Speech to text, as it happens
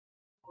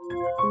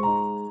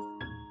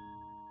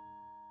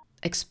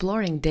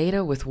Exploring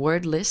data with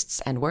word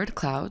lists and word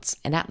clouds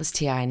in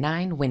ATLAS.ti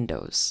 9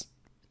 Windows.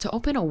 To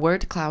open a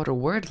word cloud or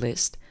word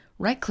list,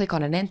 right-click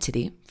on an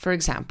entity, for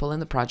example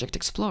in the Project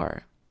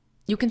Explorer.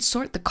 You can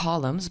sort the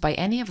columns by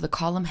any of the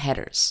column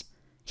headers.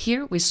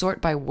 Here we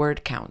sort by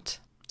word count.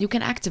 You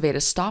can activate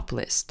a stop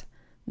list.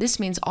 This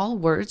means all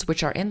words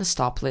which are in the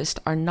stop list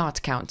are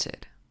not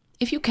counted.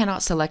 If you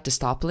cannot select a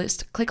stop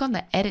list, click on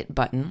the Edit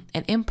button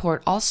and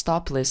import all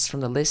stop lists from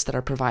the list that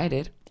are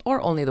provided,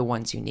 or only the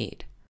ones you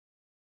need.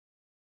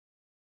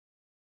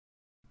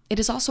 It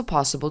is also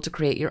possible to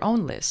create your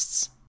own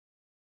lists.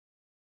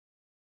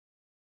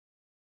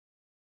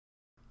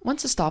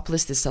 Once a stop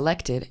list is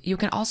selected, you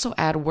can also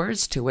add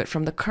words to it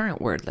from the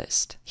current word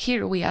list.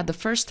 Here we add the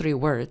first 3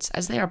 words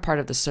as they are part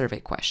of the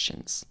survey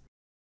questions.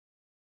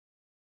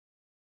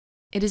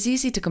 It is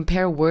easy to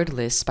compare word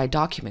lists by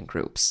document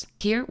groups.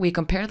 Here we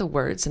compare the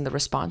words in the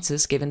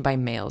responses given by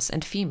males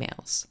and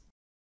females.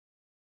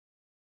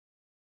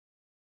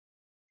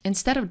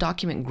 Instead of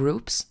document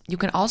groups, you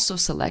can also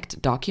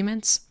select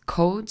documents,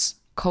 codes,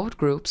 code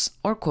groups,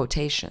 or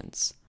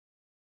quotations.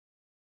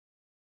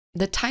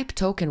 The type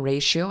token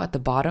ratio at the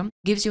bottom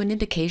gives you an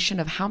indication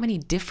of how many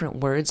different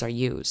words are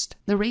used.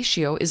 The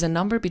ratio is a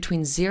number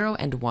between 0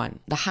 and 1.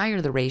 The higher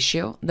the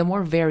ratio, the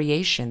more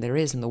variation there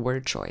is in the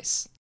word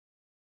choice.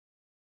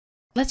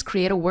 Let's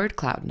create a word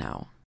cloud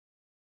now.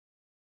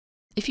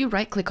 If you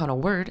right-click on a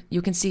word,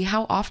 you can see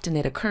how often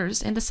it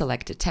occurs in the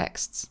selected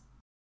texts.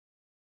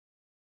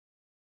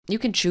 You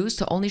can choose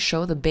to only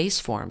show the base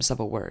forms of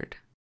a word.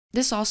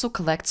 This also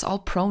collects all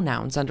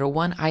pronouns under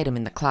one item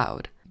in the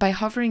cloud. By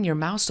hovering your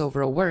mouse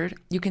over a word,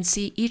 you can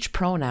see each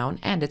pronoun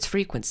and its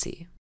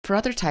frequency. For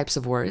other types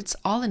of words,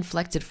 all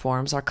inflected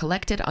forms are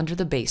collected under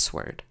the base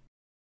word.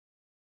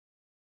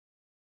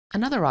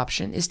 Another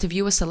option is to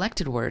view a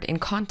selected word in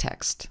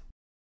context.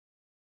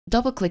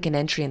 Double-click an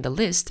entry in the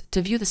list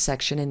to view the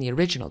section in the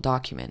original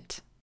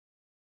document.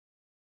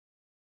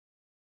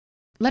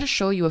 Let us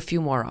show you a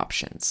few more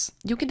options.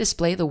 You can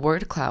display the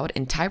word cloud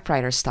in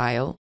typewriter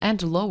style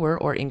and lower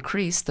or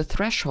increase the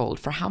threshold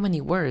for how many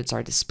words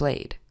are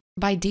displayed.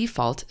 By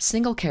default,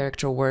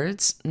 single-character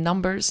words,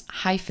 numbers,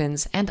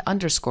 hyphens, and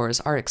underscores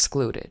are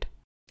excluded.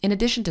 In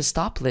addition to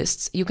stop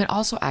lists, you can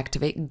also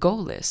activate go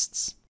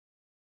lists.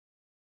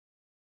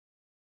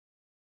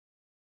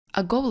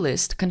 A go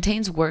list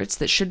contains words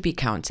that should be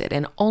counted,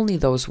 and only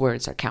those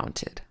words are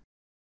counted.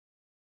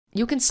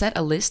 You can set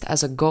a list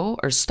as a go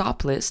or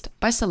stop list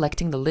by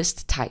selecting the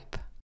list type.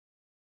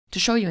 To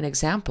show you an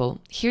example,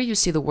 here you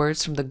see the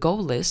words from the go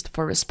list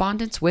for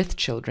respondents with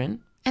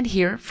children, and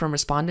here from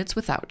respondents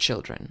without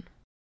children.